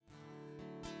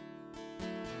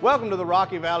Welcome to the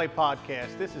Rocky Valley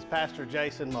Podcast. This is Pastor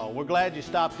Jason Moe. We're glad you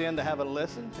stopped in to have a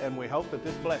listen, and we hope that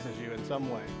this blesses you in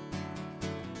some way.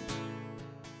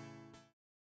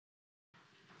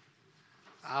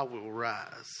 I will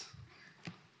rise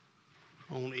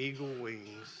on eagle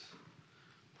wings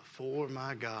before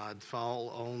my God, fall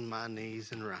on my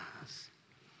knees and rise.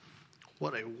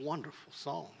 What a wonderful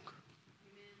song.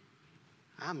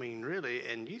 I mean, really,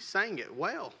 and you sang it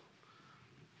well.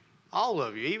 All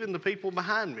of you, even the people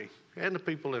behind me and the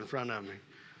people in front of me.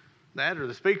 That or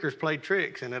the speakers played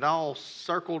tricks and it all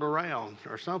circled around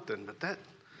or something, but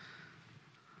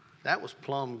that was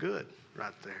plumb good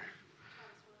right there.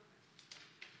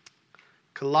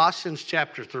 Colossians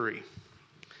chapter 3.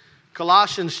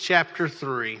 Colossians chapter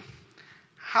 3.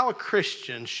 How a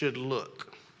Christian should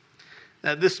look.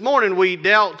 Now, this morning we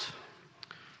dealt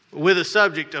with a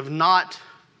subject of not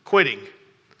quitting.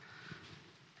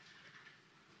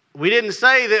 We didn't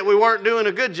say that we weren't doing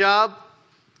a good job.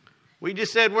 We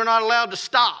just said we're not allowed to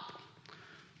stop.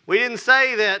 We didn't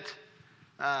say that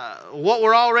what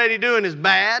we're already doing is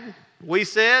bad. We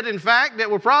said, in fact,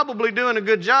 that we're probably doing a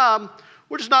good job.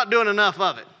 We're just not doing enough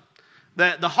of it.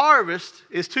 That the harvest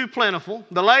is too plentiful.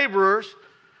 The laborers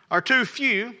are too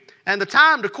few. And the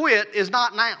time to quit is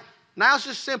not now. Now's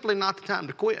just simply not the time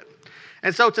to quit.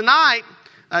 And so tonight,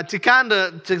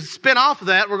 to spin off of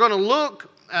that, we're going to look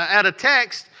at a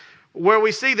text where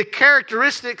we see the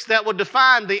characteristics that would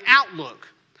define the outlook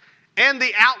and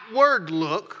the outward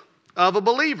look of a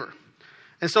believer.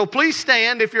 And so please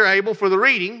stand, if you're able, for the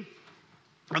reading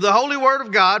of the Holy Word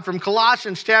of God from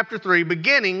Colossians chapter 3,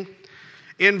 beginning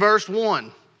in verse 1.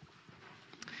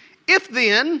 If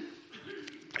then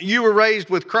you were raised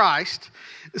with Christ,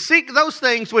 seek those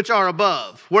things which are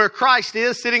above, where Christ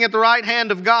is sitting at the right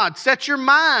hand of God. Set your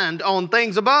mind on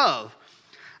things above,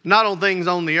 not on things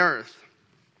on the earth.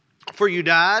 For you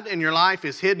died, and your life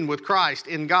is hidden with Christ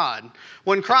in God.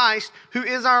 When Christ, who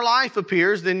is our life,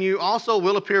 appears, then you also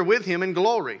will appear with him in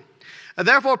glory.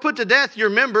 Therefore put to death your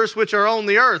members which are on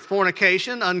the earth,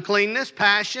 fornication, uncleanness,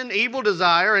 passion, evil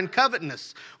desire, and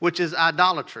covetousness, which is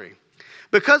idolatry.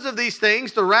 Because of these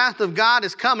things, the wrath of God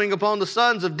is coming upon the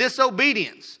sons of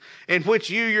disobedience, in which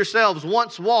you yourselves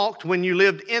once walked when you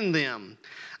lived in them.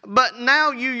 But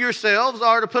now you yourselves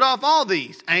are to put off all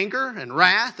these, anger and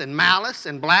wrath and malice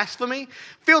and blasphemy,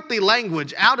 filthy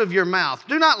language out of your mouth.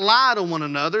 Do not lie to one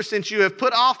another, since you have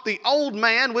put off the old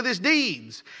man with his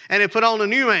deeds, and have put on a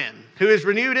new man, who is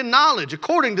renewed in knowledge,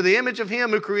 according to the image of him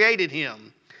who created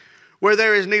him, where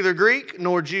there is neither Greek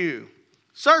nor Jew,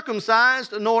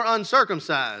 circumcised nor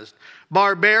uncircumcised,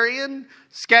 barbarian,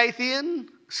 Scythian,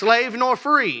 slave nor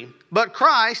free, but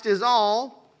Christ is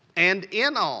all and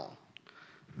in all.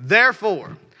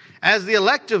 Therefore, as the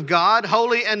elect of God,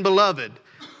 holy and beloved,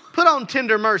 put on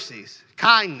tender mercies,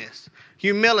 kindness,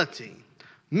 humility,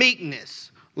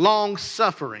 meekness,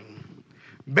 long-suffering,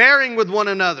 bearing with one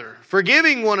another,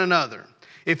 forgiving one another.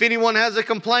 If anyone has a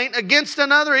complaint against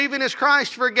another, even as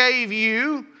Christ forgave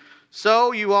you,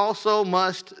 so you also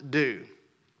must do.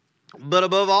 But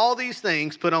above all these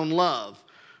things, put on love,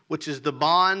 which is the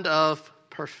bond of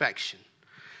perfection.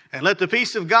 And let the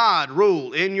peace of God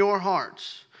rule in your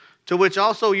hearts, to which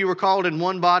also you were called in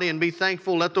one body, and be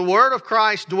thankful. Let the word of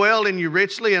Christ dwell in you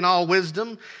richly in all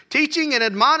wisdom, teaching and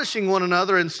admonishing one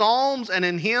another in psalms and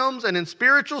in hymns and in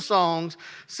spiritual songs,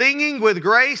 singing with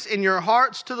grace in your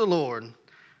hearts to the Lord.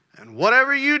 And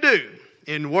whatever you do,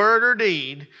 in word or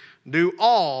deed, do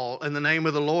all in the name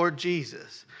of the Lord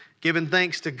Jesus, giving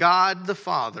thanks to God the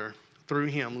Father through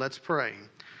him. Let's pray.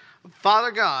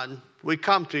 Father God, we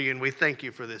come to you and we thank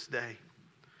you for this day.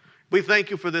 We thank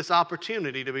you for this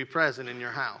opportunity to be present in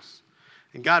your house.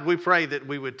 And God, we pray that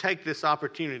we would take this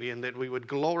opportunity and that we would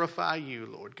glorify you,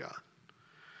 Lord God.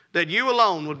 That you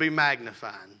alone would be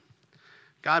magnified.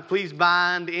 God, please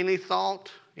bind any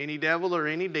thought, any devil or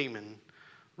any demon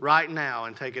right now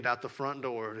and take it out the front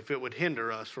door if it would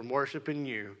hinder us from worshiping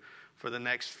you for the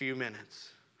next few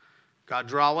minutes. God,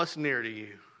 draw us near to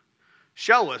you.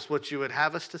 Show us what you would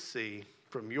have us to see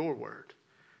from your word.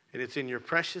 And it's in your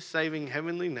precious, saving,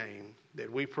 heavenly name that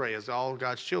we pray, as all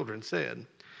God's children said.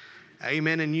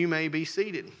 Amen, and you may be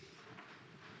seated.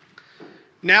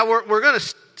 Now, we're going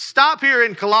to stop here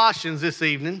in Colossians this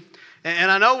evening.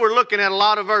 And I know we're looking at a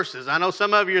lot of verses. I know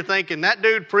some of you are thinking, that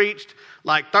dude preached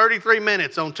like 33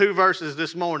 minutes on 2 verses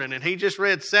this morning, and he just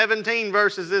read 17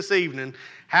 verses this evening.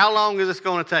 How long is this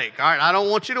going to take? All right, I don't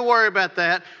want you to worry about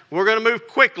that. We're going to move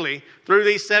quickly through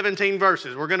these 17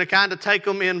 verses. We're going to kind of take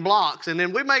them in blocks, and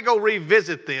then we may go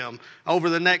revisit them over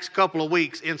the next couple of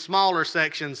weeks in smaller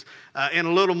sections in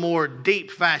a little more deep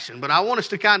fashion. But I want us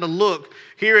to kind of look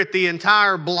here at the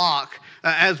entire block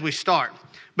as we start.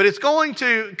 But it's going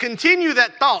to continue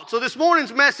that thought. So this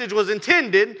morning's message was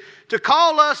intended to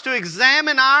call us to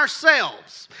examine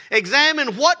ourselves.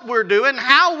 Examine what we're doing,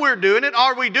 how we're doing it.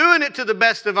 Are we doing it to the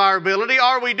best of our ability?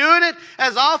 Are we doing it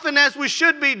as often as we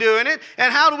should be doing it?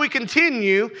 And how do we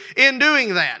continue in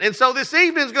doing that? And so this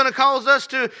evening is going to cause us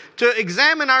to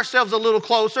examine ourselves a little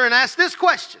closer and ask this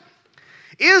question.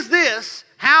 Is this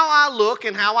how I look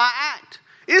and how I act?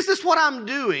 Is this what I'm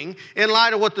doing in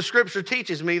light of what the Scripture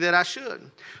teaches me that I should?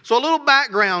 So a little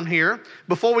background here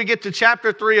before we get to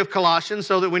chapter 3 of Colossians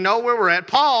so that we know where we're at.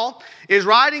 Paul is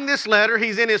writing this letter.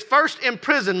 He's in his first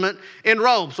imprisonment in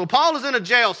Rome. So Paul is in a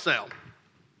jail cell.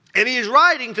 And he is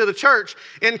writing to the church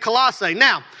in Colossae.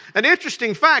 Now, an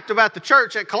interesting fact about the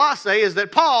church at Colossae is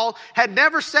that Paul had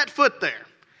never set foot there.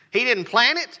 He didn't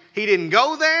plant it. He didn't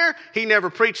go there. He never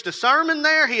preached a sermon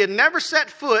there. He had never set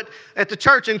foot at the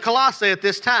church in Colossae at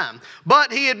this time.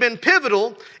 But he had been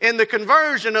pivotal in the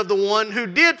conversion of the one who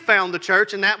did found the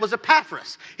church, and that was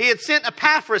Epaphras. He had sent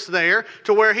Epaphras there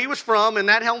to where he was from in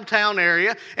that hometown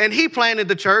area, and he planted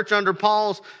the church under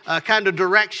Paul's kind of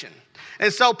direction.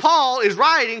 And so Paul is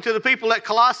writing to the people at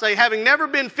Colossae, having never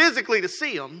been physically to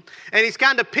see them, and he's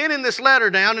kind of penning this letter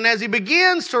down. And as he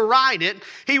begins to write it,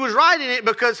 he was writing it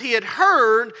because he had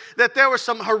heard that there was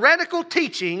some heretical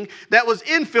teaching that was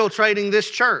infiltrating this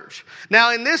church.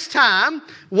 Now, in this time,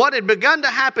 what had begun to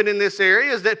happen in this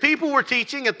area is that people were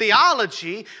teaching a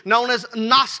theology known as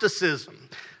Gnosticism.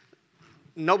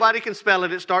 Nobody can spell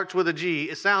it. It starts with a G.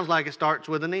 It sounds like it starts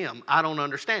with an M. I don't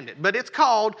understand it. But it's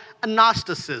called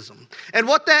Gnosticism. And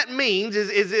what that means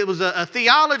is it was a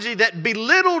theology that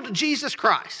belittled Jesus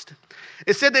Christ.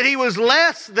 It said that he was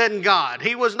less than God.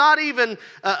 He was not even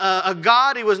a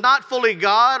God. He was not fully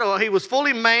God, or he was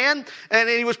fully man. And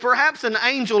he was perhaps an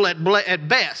angel at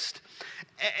best.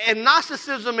 And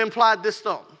Gnosticism implied this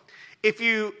thought. If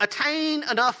you attain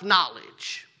enough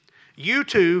knowledge, you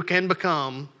too can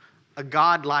become a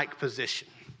godlike position.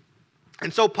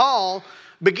 And so Paul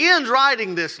begins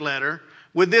writing this letter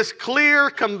with this clear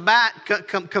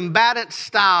combatant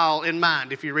style in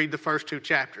mind, if you read the first 2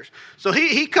 chapters. So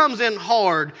he comes in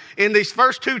hard in these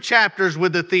first 2 chapters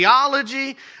with the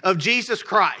theology of Jesus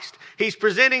Christ. He's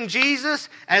presenting Jesus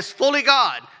as fully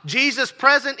God. Jesus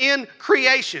present in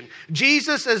creation.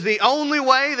 Jesus as the only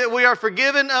way that we are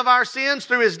forgiven of our sins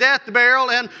through his death, burial,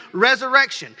 and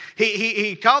resurrection.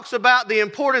 He talks about the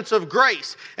importance of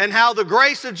grace and how the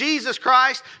grace of Jesus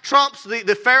Christ trumps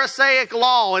the Pharisaic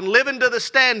law and living to the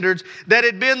standards that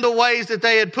had been the ways that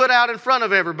they had put out in front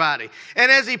of everybody.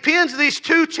 And as he pens these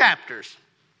 2 chapters,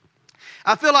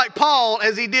 I feel like Paul,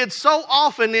 as he did so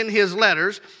often in his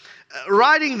letters,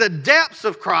 writing the depths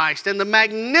of Christ and the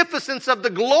magnificence of the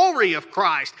glory of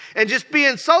Christ and just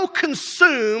being so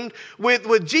consumed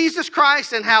with Jesus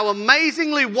Christ and how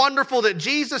amazingly wonderful that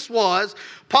Jesus was,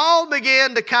 Paul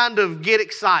began to kind of get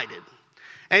excited.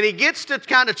 And he gets to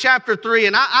kind of chapter 3,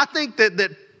 and I think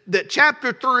that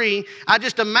chapter 3, I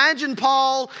just imagine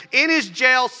Paul in his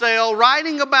jail cell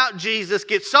writing about Jesus,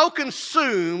 gets so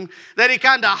consumed that he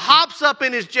kind of hops up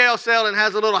in his jail cell and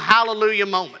has a little hallelujah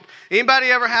moment. Anybody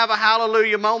ever have a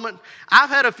hallelujah moment? I've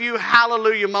had a few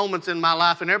hallelujah moments in my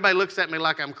life, and everybody looks at me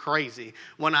like I'm crazy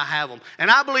when I have them. And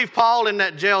I believe Paul in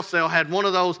that jail cell had one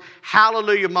of those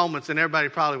hallelujah moments, and everybody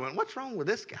probably went, "What's wrong with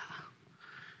this guy?"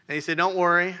 And he said, "Don't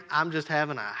worry, I'm just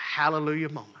having a hallelujah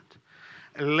moment.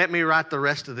 And let me write the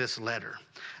rest of this letter."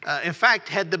 In fact,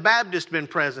 had the Baptists been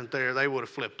present there, they would have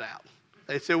flipped out.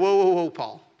 They said, whoa,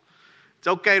 Paul. It's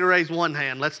okay to raise one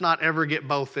hand. Let's not ever get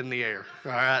both in the air,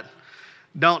 all right?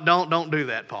 Don't do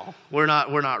that, Paul. We're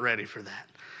not ready for that.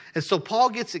 And so Paul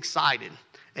gets excited,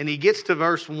 and he gets to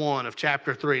verse 1 of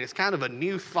chapter 3. And it's kind of a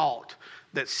new thought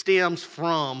that stems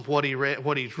from what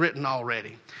he's written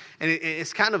already. And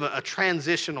it's kind of a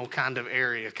transitional kind of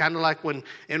area, kind of like when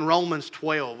in Romans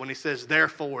 12, when he says,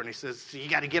 therefore, and he says, you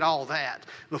got to get all that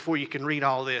before you can read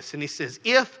all this. And he says,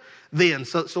 if then,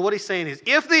 so what he's saying is,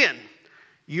 if then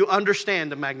you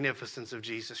understand the magnificence of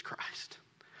Jesus Christ.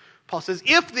 Paul says,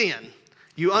 if then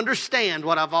you understand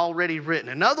what I've already written.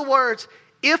 In other words,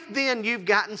 if then you've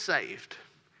gotten saved,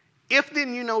 if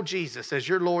then you know Jesus as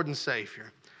your Lord and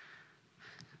Savior,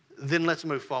 then let's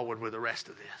move forward with the rest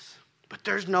of this. But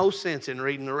there's no sense in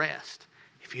reading the rest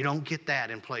if you don't get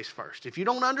that in place first. If you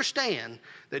don't understand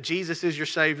that Jesus is your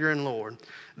Savior and Lord,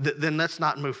 then let's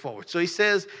not move forward. So he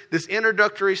says this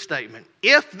introductory statement,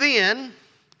 if then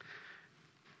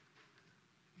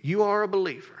you are a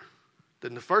believer,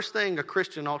 then the first thing a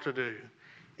Christian ought to do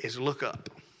is look up.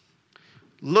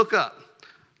 Look up.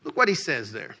 Look what he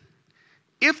says there.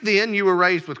 If then you were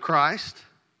raised with Christ,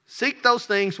 seek those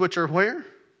things which are where?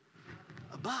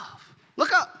 Above.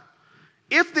 Look up.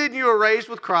 If then you are raised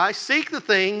with Christ, seek the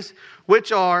things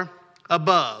which are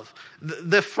above.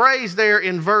 The phrase there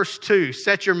in verse 2,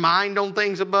 set your mind on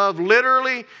things above,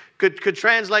 literally could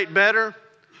translate better,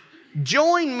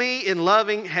 join me in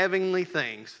loving heavenly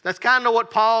things. That's kind of what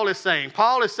Paul is saying.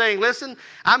 Paul is saying, listen,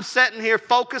 I'm sitting here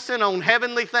focusing on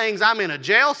heavenly things. I'm in a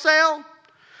jail cell,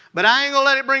 but I ain't going to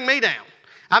let it bring me down.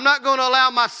 I'm not going to allow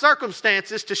my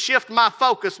circumstances to shift my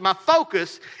focus. My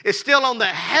focus is still on the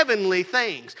heavenly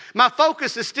things. My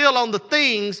focus is still on the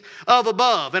things of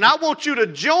above. And I want you to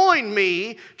join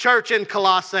me, church in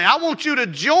Colossae. I want you to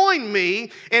join me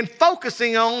in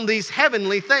focusing on these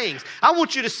heavenly things. I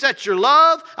want you to set your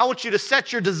love. I want you to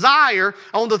set your desire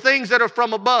on the things that are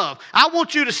from above. I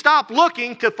want you to stop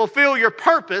looking to fulfill your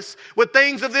purpose with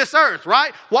things of this earth,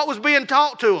 right? What was being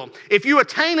taught to them? If you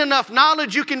attain enough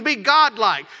knowledge, you can be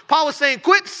godlike. Paul was saying,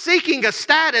 quit seeking a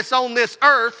status on this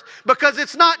earth because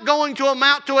it's not going to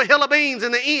amount to a hill of beans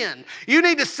in the end. You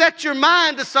need to set your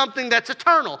mind to something that's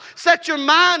eternal. Set your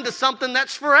mind to something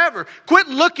that's forever. Quit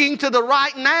looking to the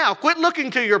right now. Quit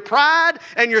looking to your pride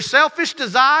and your selfish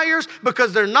desires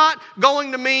because they're not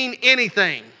going to mean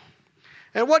anything.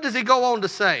 And what does he go on to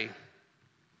say?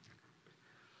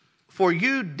 For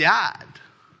you died,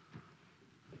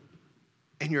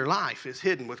 and your life is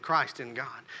hidden with Christ in God.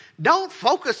 Don't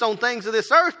focus on things of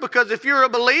this earth, because if you're a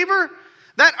believer,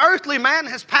 that earthly man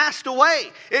has passed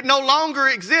away. It no longer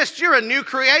exists. You're a new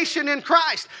creation in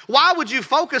Christ. Why would you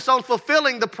focus on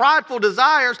fulfilling the prideful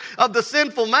desires of the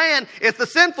sinful man if the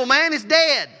sinful man is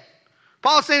dead?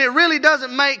 Paul's saying it really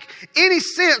doesn't make any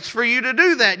sense for you to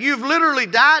do that. You've literally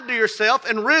died to yourself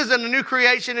and risen a new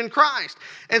creation in Christ.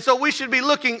 And so we should be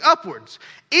looking upwards,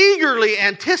 eagerly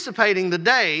anticipating the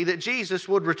day that Jesus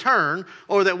would return,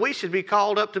 or that we should be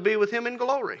called up to be with him in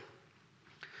glory.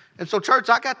 And so, church,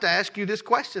 I got to ask you this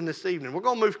question this evening. We're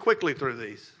going to move quickly through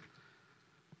these.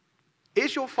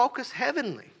 Is your focus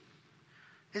heavenly?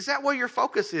 Is that where your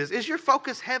focus is? Is your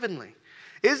focus heavenly?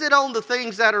 Is it on the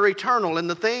things that are eternal and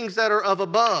the things that are of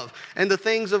above and the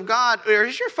things of God? Or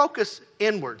is your focus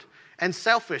inward and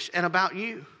selfish and about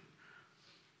you?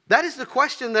 That is the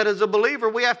question that as a believer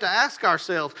we have to ask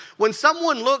ourselves. When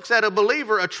someone looks at a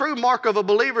believer, a true mark of a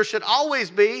believer should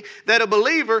always be that a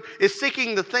believer is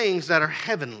seeking the things that are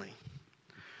heavenly.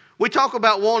 We talk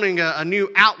about wanting a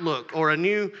new outlook or a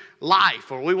new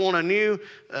life, or we want a new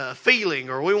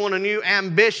feeling, or we want a new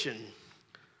ambition.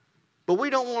 But we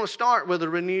don't want to start with a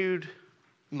renewed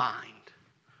mind.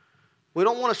 We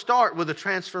don't want to start with a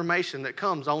transformation that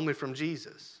comes only from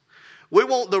Jesus. We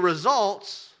want the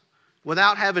results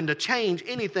without having to change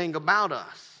anything about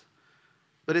us.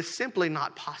 But it's simply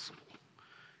not possible.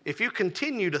 If you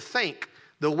continue to think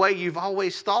the way you've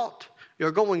always thought,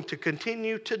 you're going to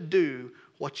continue to do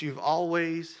what you've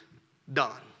always done.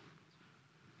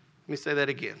 Let me say that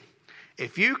again.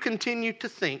 If you continue to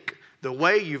think the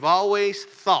way you've always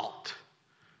thought,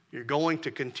 you're going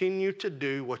to continue to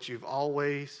do what you've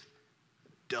always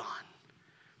done.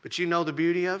 But you know the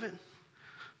beauty of it?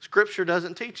 Scripture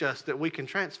doesn't teach us that we can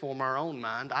transform our own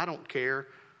mind. I don't care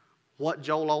what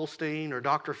Joel Osteen or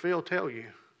Dr. Phil tell you.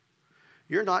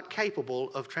 You're not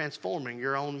capable of transforming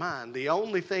your own mind. The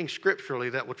only thing scripturally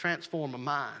that will transform a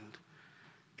mind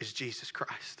is Jesus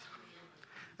Christ.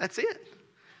 That's it.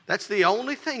 That's the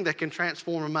only thing that can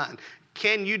transform a mind.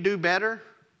 Can you do better?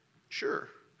 Sure.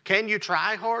 Can you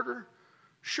try harder?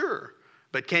 Sure.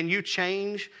 But can you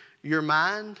change your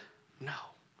mind? No.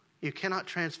 You cannot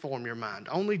transform your mind.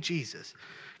 Only Jesus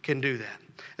can do that.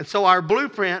 And so our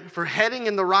blueprint for heading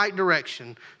in the right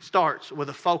direction starts with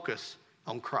a focus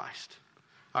on Christ.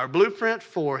 Our blueprint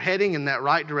for heading in that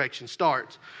right direction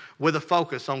starts with a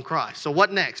focus on Christ. So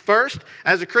what next? First,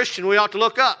 as a Christian, we ought to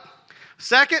look up.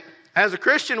 Second, as a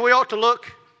Christian, we ought to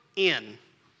look in.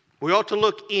 We ought to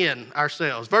look in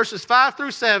ourselves. Verses 5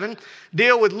 through 7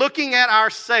 deal with looking at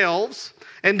ourselves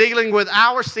and dealing with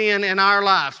our sin in our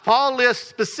lives. Paul lists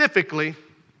specifically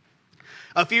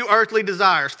a few earthly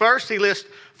desires. First, he lists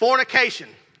fornication,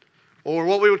 or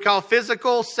what we would call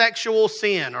physical sexual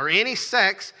sin, or any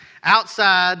sex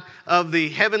outside of the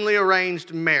heavenly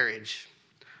arranged marriage.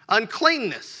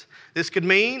 Uncleanness. This could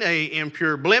mean an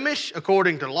impure blemish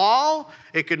according to law.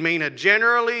 It could mean a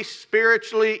generally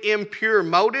spiritually impure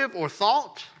motive or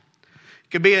thought.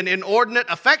 It could be an inordinate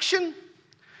affection.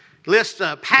 Lists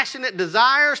passionate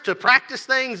desires to practice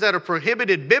things that are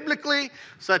prohibited biblically,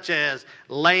 such as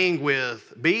laying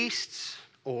with beasts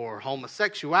or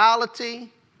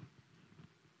homosexuality.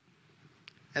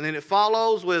 And then it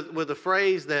follows with a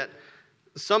phrase that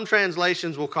some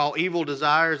translations will call evil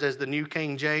desires, as the New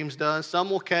King James does. Some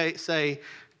will say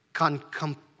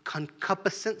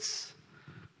concupiscence.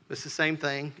 It's the same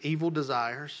thing, evil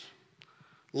desires.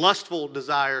 Lustful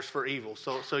desires for evil.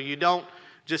 So you don't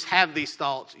just have these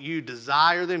thoughts. You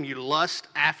desire them. You lust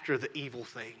after the evil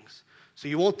things. So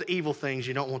you want the evil things.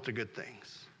 You don't want the good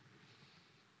things.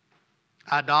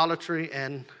 Idolatry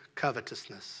and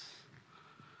covetousness.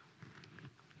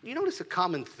 You notice a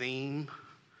common theme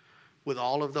with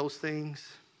all of those things?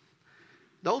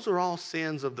 Those are all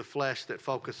sins of the flesh that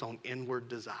focus on inward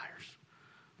desires.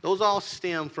 Those all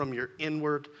stem from your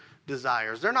inward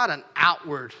desires. They're not an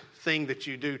outward thing that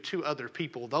you do to other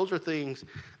people. Those are things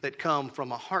that come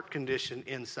from a heart condition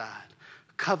inside.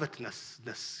 Covetousness,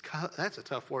 that's a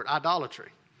tough word. Idolatry.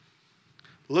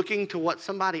 Looking to what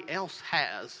somebody else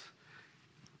has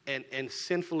and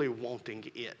sinfully wanting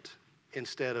it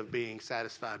instead of being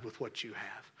satisfied with what you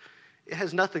have. It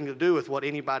has nothing to do with what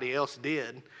anybody else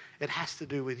did. It has to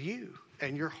do with you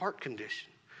and your heart condition.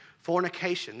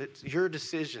 Fornication, it's your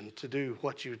decision to do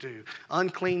what you do.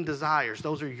 Unclean desires,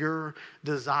 those are your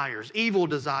desires. Evil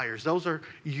desires, those are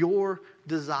your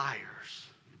desires.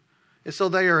 And so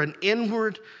they are an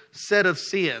inward set of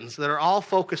sins that are all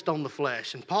focused on the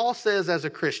flesh. And Paul says as a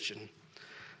Christian,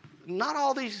 not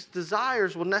all these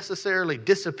desires will necessarily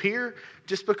disappear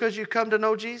just because you come to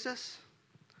know Jesus.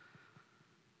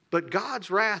 But God's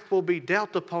wrath will be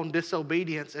dealt upon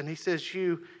disobedience. And he says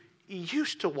you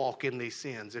used to walk in these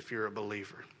sins if you're a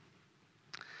believer.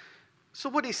 So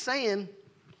what he's saying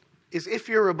is if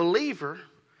you're a believer,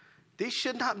 these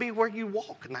should not be where you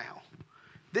walk now.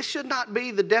 This should not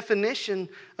be the definition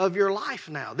of your life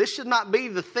now. This should not be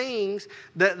the things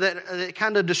that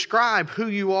kind of describe who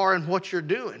you are and what you're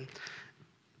doing.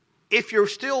 If you're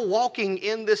still walking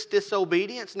in this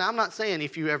disobedience, now I'm not saying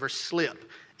if you ever slip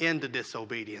into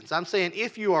disobedience. I'm saying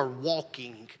if you are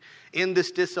walking in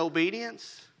this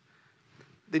disobedience,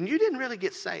 then you didn't really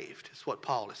get saved, is what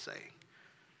Paul is saying.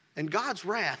 And God's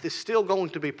wrath is still going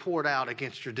to be poured out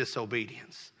against your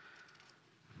disobedience.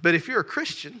 But if you're a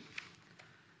Christian,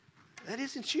 that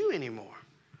isn't you anymore.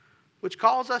 Which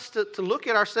calls us to look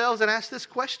at ourselves and ask this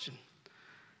question.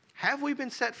 Have we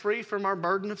been set free from our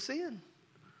burden of sin?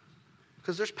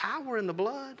 Because there's power in the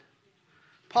blood.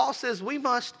 Paul says we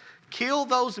must kill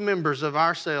those members of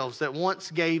ourselves that once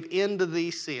gave into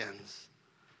these sins.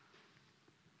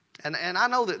 And I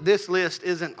know that this list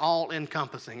isn't all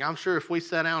encompassing. I'm sure if we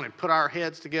sat down and put our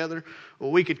heads together,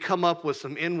 well, we could come up with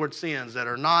some inward sins that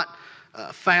are not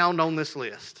found on this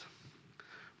list.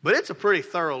 But it's a pretty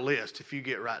thorough list if you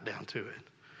get right down to it.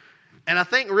 And I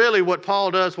think really what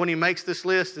Paul does when he makes this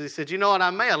list is he said, you know what,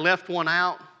 I may have left one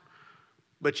out,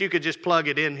 but you could just plug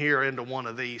it in here into one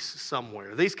of these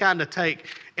somewhere. These kind of take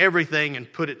everything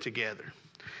and put it together.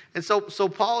 And so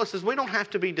Paul says we don't have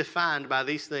to be defined by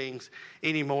these things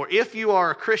anymore. If you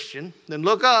are a Christian, then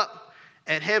look up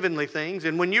at heavenly things.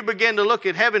 And when you begin to look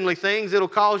at heavenly things, it'll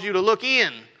cause you to look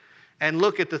in and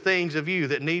look at the things of you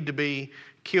that need to be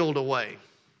killed away.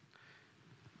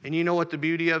 And you know what the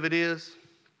beauty of it is?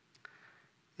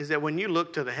 Is that when you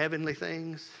look to the heavenly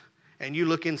things and you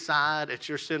look inside at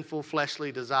your sinful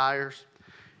fleshly desires,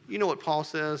 you know what Paul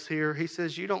says here? He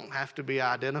says you don't have to be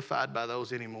identified by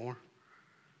those anymore.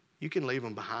 You can leave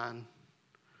them behind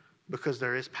because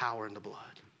there is power in the blood.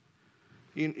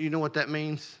 You know what that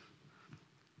means?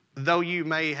 Though you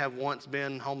may have once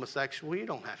been homosexual, you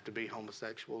don't have to be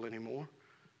homosexual anymore.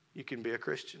 You can be a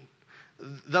Christian.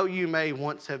 Though you may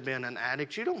once have been an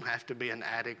addict, you don't have to be an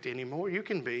addict anymore. You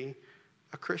can be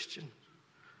a Christian.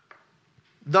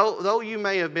 Though you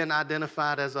may have been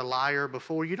identified as a liar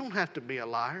before, you don't have to be a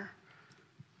liar.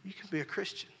 You can be a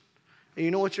Christian. And you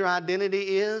know what your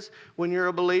identity is when you're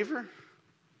a believer?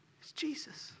 It's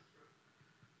Jesus.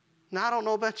 Now, I don't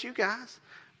know about you guys,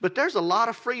 but there's a lot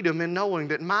of freedom in knowing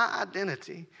that my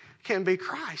identity can be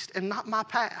Christ and not my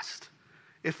past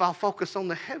if I'll focus on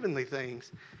the heavenly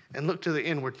things and look to the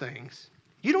inward things.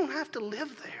 You don't have to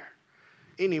live there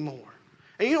anymore.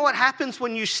 And you know what happens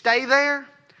when you stay there?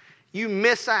 You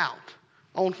miss out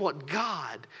on what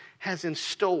God has in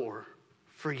store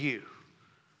for you.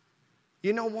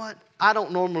 You know what? I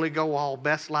don't normally go all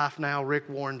best life now, Rick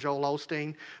Warren, Joel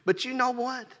Osteen. But you know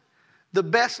what? The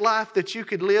best life that you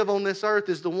could live on this earth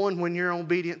is the one when you're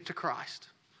obedient to Christ.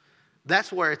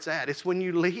 That's where it's at. It's when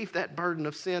you leave that burden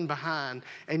of sin behind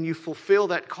and you fulfill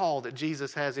that call that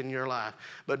Jesus has in your life.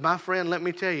 But my friend, let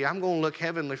me tell you, I'm going to look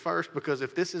heavenly first, because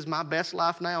if this is my best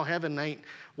life now, heaven ain't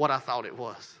what I thought it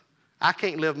was. I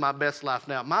can't live my best life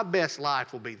now. My best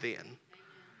life will be then.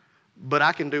 But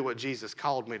I can do what Jesus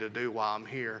called me to do while I'm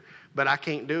here. But I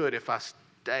can't do it if I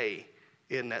stay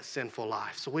in that sinful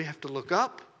life. So we have to look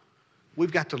up.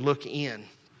 We've got to look in.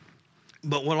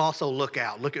 But we'll also look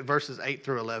out. Look at verses 8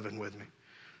 through 11 with me.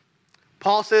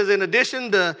 Paul says, in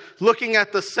addition to looking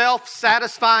at the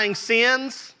self-satisfying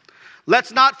sins,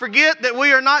 let's not forget that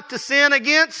we are not to sin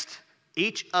against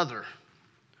each other.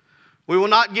 We will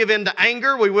not give in to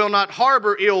anger. We will not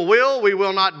harbor ill will. We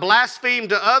will not blaspheme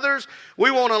to others.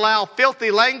 We won't allow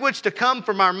filthy language to come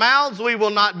from our mouths. We will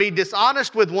not be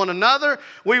dishonest with one another.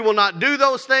 We will not do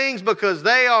those things because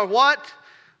they are what?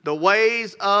 The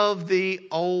ways of the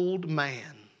old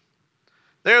man.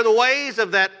 They're the ways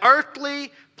of that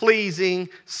earthly, pleasing,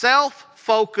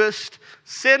 self-focused,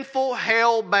 sinful,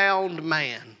 hell-bound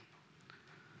man.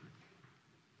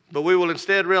 But we will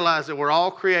instead realize that we're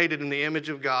all created in the image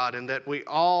of God and that we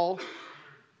all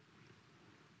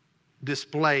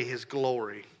display His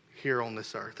glory here on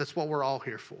this earth. That's what we're all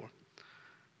here for.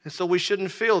 And so we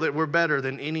shouldn't feel that we're better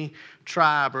than any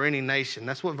tribe or any nation.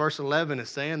 That's what verse 11 is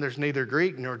saying. There's neither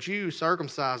Greek nor Jew,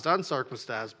 circumcised,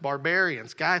 uncircumcised, barbarian,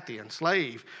 Scythian,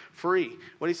 slave, free.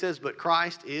 What he says, but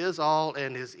Christ is all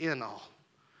and is in all.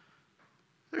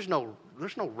 There's no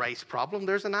race problem.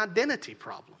 There's an identity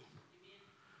problem.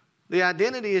 The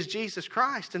identity is Jesus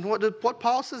Christ. And what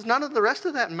Paul says, none of the rest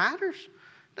of that matters.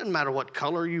 Doesn't matter what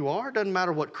color you are. Doesn't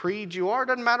matter what creed you are.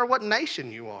 Doesn't matter what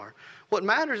nation you are. What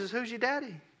matters is who's your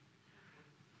daddy.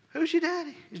 Who's your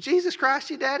daddy? Is Jesus Christ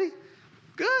your daddy?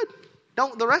 Good.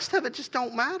 The rest of it just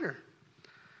don't matter.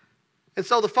 And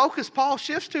so the focus Paul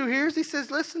shifts to here is he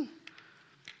says, listen,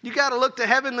 you got to look to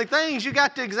heavenly things. You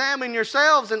got to examine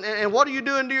yourselves and what are you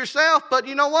doing to yourself? But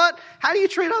you know what? How do you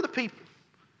treat other people?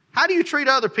 How do you treat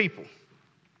other people?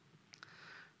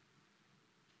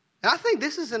 And I think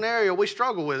this is an area we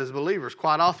struggle with as believers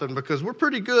quite often because we're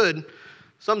pretty good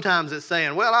sometimes at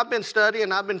saying, well, I've been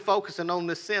studying, I've been focusing on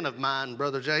this sin of mine,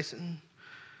 Brother Jason.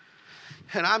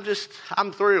 And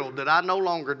I'm thrilled that I no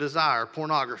longer desire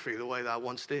pornography the way that I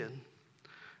once did.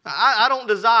 I don't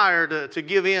desire to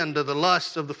give in to the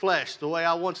lusts of the flesh the way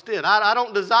I once did. I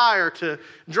don't desire to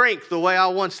drink the way I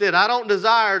once did. I don't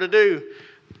desire to do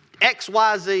X,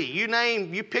 Y, Z.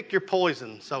 You pick your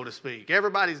poison, so to speak.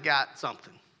 Everybody's got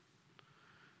something.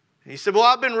 He said, well,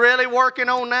 I've been really working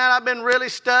on that. I've been really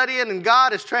studying, and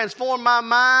God has transformed my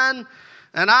mind,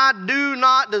 and I do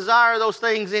not desire those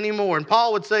things anymore. And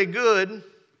Paul would say, good,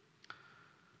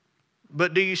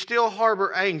 but do you still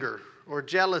harbor anger or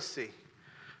jealousy?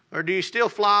 Or do you still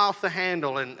fly off the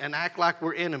handle and act like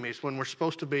we're enemies when we're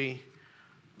supposed to be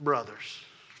brothers?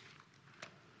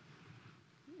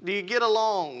 Do you get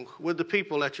along with the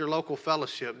people at your local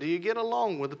fellowship? Do you get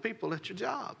along with the people at your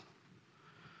job?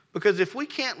 Because if we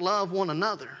can't love one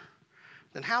another,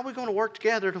 then how are we going to work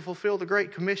together to fulfill the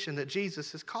great commission that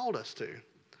Jesus has called us to?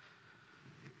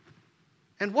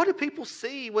 And what do people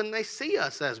see when they see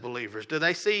us as believers? Do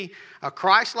they see a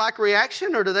Christ-like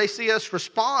reaction, or do they see us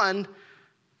respond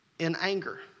in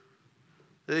anger?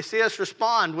 Do they see us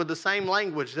respond with the same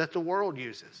language that the world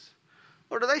uses?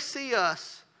 Or do they see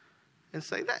us and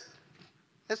say that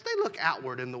as they look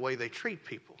outward in the way they treat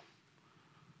people,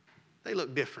 they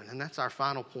look different? And that's our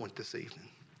final point this evening.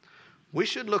 We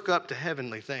should look up to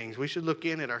heavenly things. We should look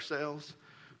in at ourselves.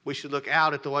 We should look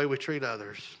out at the way we treat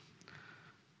others.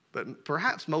 But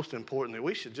perhaps most importantly,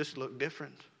 we should just look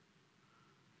different.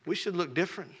 We should look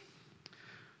different.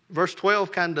 Verse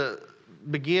 12 kind of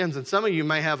begins, and some of you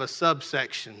may have a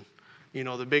subsection,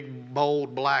 the big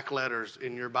bold black letters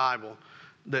in your Bible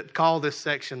that call this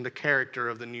section the character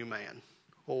of the new man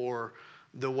or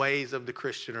the ways of the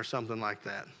Christian or something like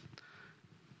that.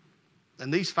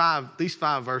 And these five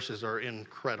verses are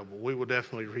incredible. We will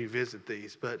definitely revisit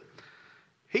these. But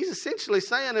he's essentially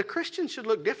saying a Christian should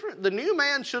look different. The new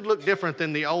man should look different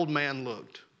than the old man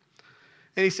looked.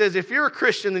 And he says, if you're a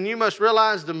Christian, then you must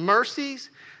realize the mercies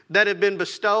that have been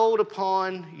bestowed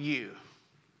upon you.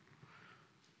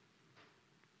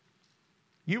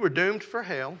 You were doomed for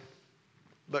hell,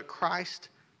 but Christ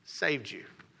saved you.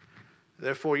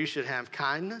 Therefore, you should have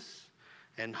kindness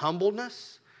and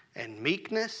humbleness and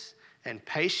meekness and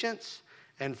patience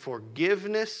and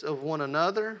forgiveness of one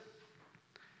another,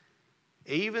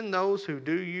 even those who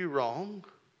do you wrong,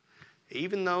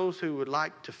 even those who would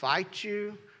like to fight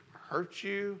you, or hurt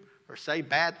you, or say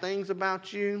bad things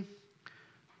about you.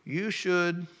 You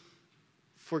should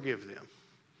forgive them.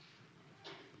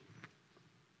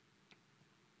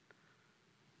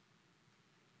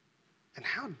 And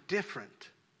how different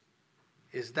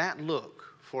is that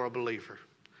look for a believer?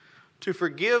 To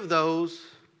forgive those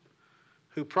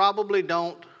who probably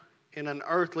don't, in an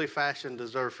earthly fashion,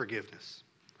 deserve forgiveness.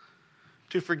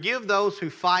 To forgive those who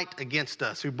fight against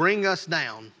us, who bring us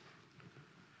down.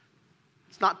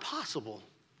 It's not possible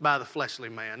by the fleshly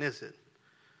man, is it?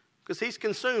 Because he's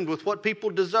consumed with what people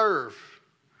deserve.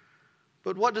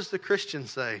 But what does the Christian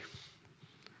say?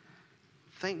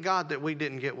 Thank God that we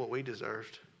didn't get what we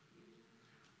deserved.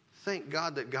 Thank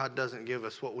God that God doesn't give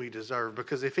us what we deserve,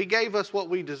 because if He gave us what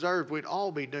we deserved, we'd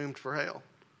all be doomed for hell.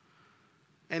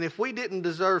 And if we didn't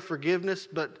deserve forgiveness,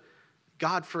 but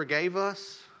God forgave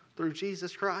us through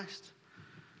Jesus Christ,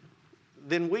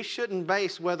 then we shouldn't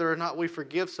base whether or not we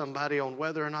forgive somebody on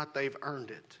whether or not they've earned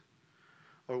it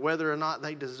or whether or not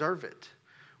they deserve it.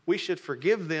 We should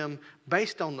forgive them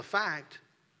based on the fact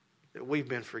that we've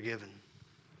been forgiven.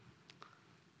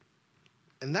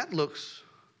 And that looks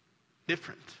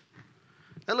different.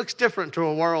 That looks different to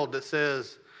a world that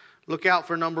says, look out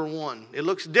for number one. It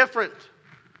looks different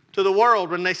to the world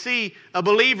when they see a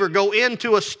believer go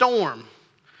into a storm.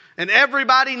 And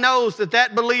everybody knows that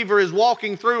that believer is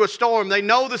walking through a storm. They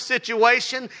know the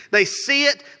situation. They see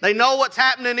it. They know what's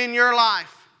happening in your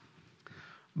life.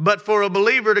 But for a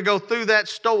believer to go through that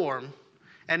storm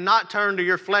and not turn to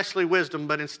your fleshly wisdom,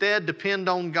 but instead depend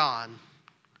on God,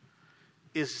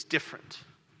 is different.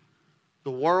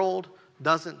 The world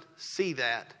doesn't see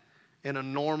that in a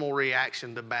normal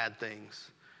reaction to bad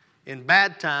things. In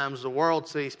bad times, the world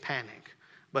sees panic.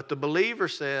 But the believer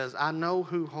says, I know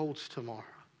who holds tomorrow.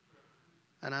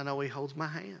 And I know He holds my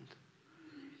hand.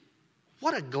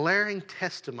 What a glaring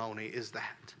testimony is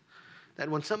that? That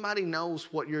when somebody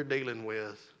knows what you're dealing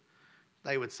with,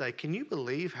 they would say, can you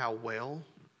believe how well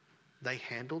they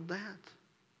handled that?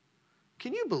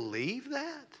 Can you believe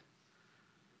that?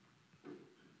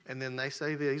 And then they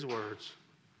say these words,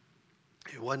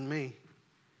 it wasn't me.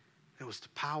 It was the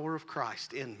power of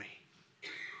Christ in me.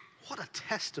 What a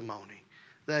testimony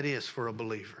that is for a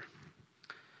believer.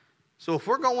 So if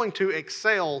we're going to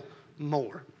excel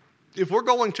more, if we're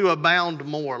going to abound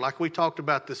more, like we talked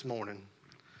about this morning,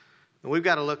 then we've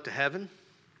got to look to heaven.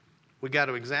 We've got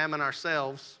to examine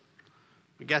ourselves.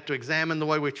 We've got to examine the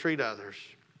way we treat others.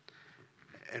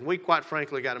 And we, quite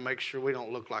frankly, got to make sure we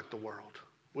don't look like the world.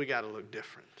 We got to look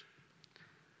different.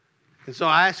 And so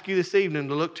I ask you this evening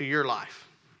to look to your life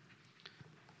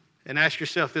and ask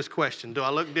yourself this question: do I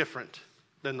look different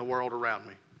than the world around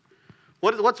me?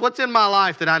 What's in my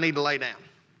life that I need to lay down?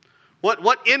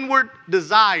 What inward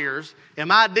desires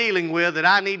am I dealing with that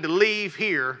I need to leave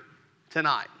here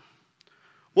tonight?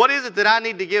 What is it that I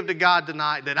need to give to God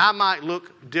tonight that I might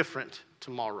look different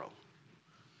tomorrow?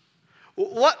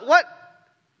 What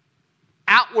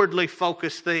outwardly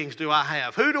focused things do I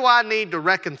have? Who do I need to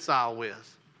reconcile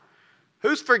with?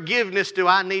 Whose forgiveness do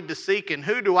I need to seek, and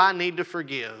who do I need to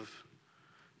forgive,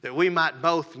 that we might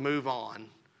both move on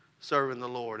serving the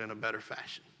Lord in a better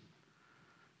fashion?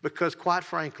 Because quite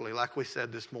frankly, like we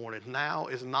said this morning, now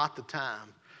is not the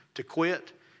time to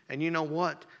quit. And you know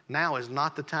what? Now is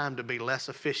not the time to be less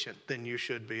efficient than you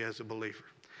should be as a believer.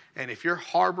 And if you're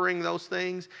harboring those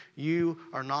things, you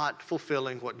are not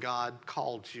fulfilling what God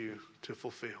called you to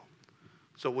fulfill.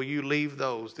 So will you leave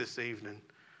those this evening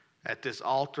at this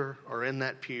altar or in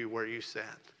that pew where you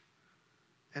sat,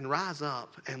 and rise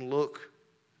up and look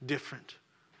different?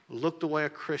 Look the way a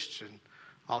Christian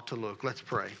ought to look. Let's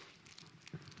pray.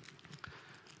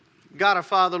 God our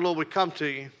Father, Lord, we come to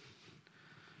you.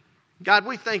 God,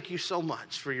 we thank you so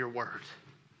much for your word.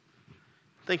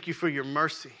 Thank you for your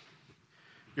mercy,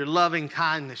 your loving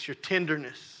kindness, your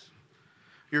tenderness,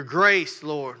 your grace,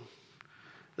 Lord,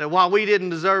 that while we didn't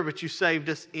deserve it, you saved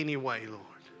us anyway, Lord.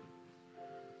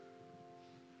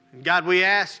 And God, we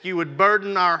ask you would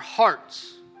burden our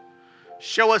hearts.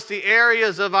 Show us the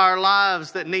areas of our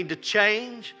lives that need to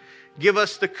change. Give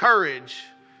us the courage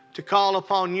to call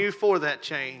upon you for that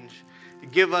change.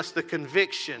 Give us the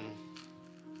conviction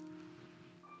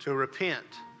to repent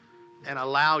and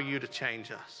allow you to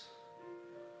change us.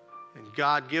 And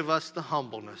God, give us the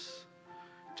humbleness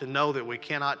to know that we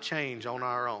cannot change on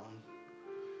our own,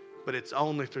 but it's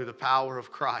only through the power of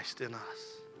Christ in us.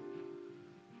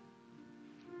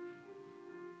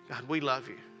 God, we love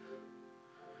you.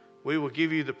 We will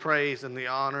give you the praise and the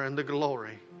honor and the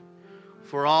glory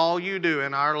for all you do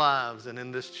in our lives and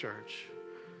in this church.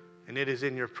 And it is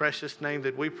in your precious name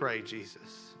that we pray,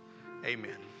 Jesus.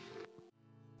 Amen.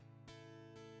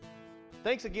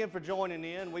 Thanks again for joining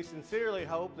in. We sincerely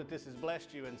hope that this has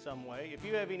blessed you in some way. If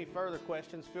you have any further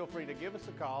questions, feel free to give us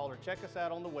a call or check us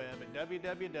out on the web at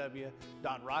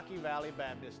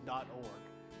www.rockyvalleybaptist.org.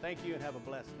 Thank you and have a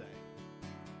blessed day.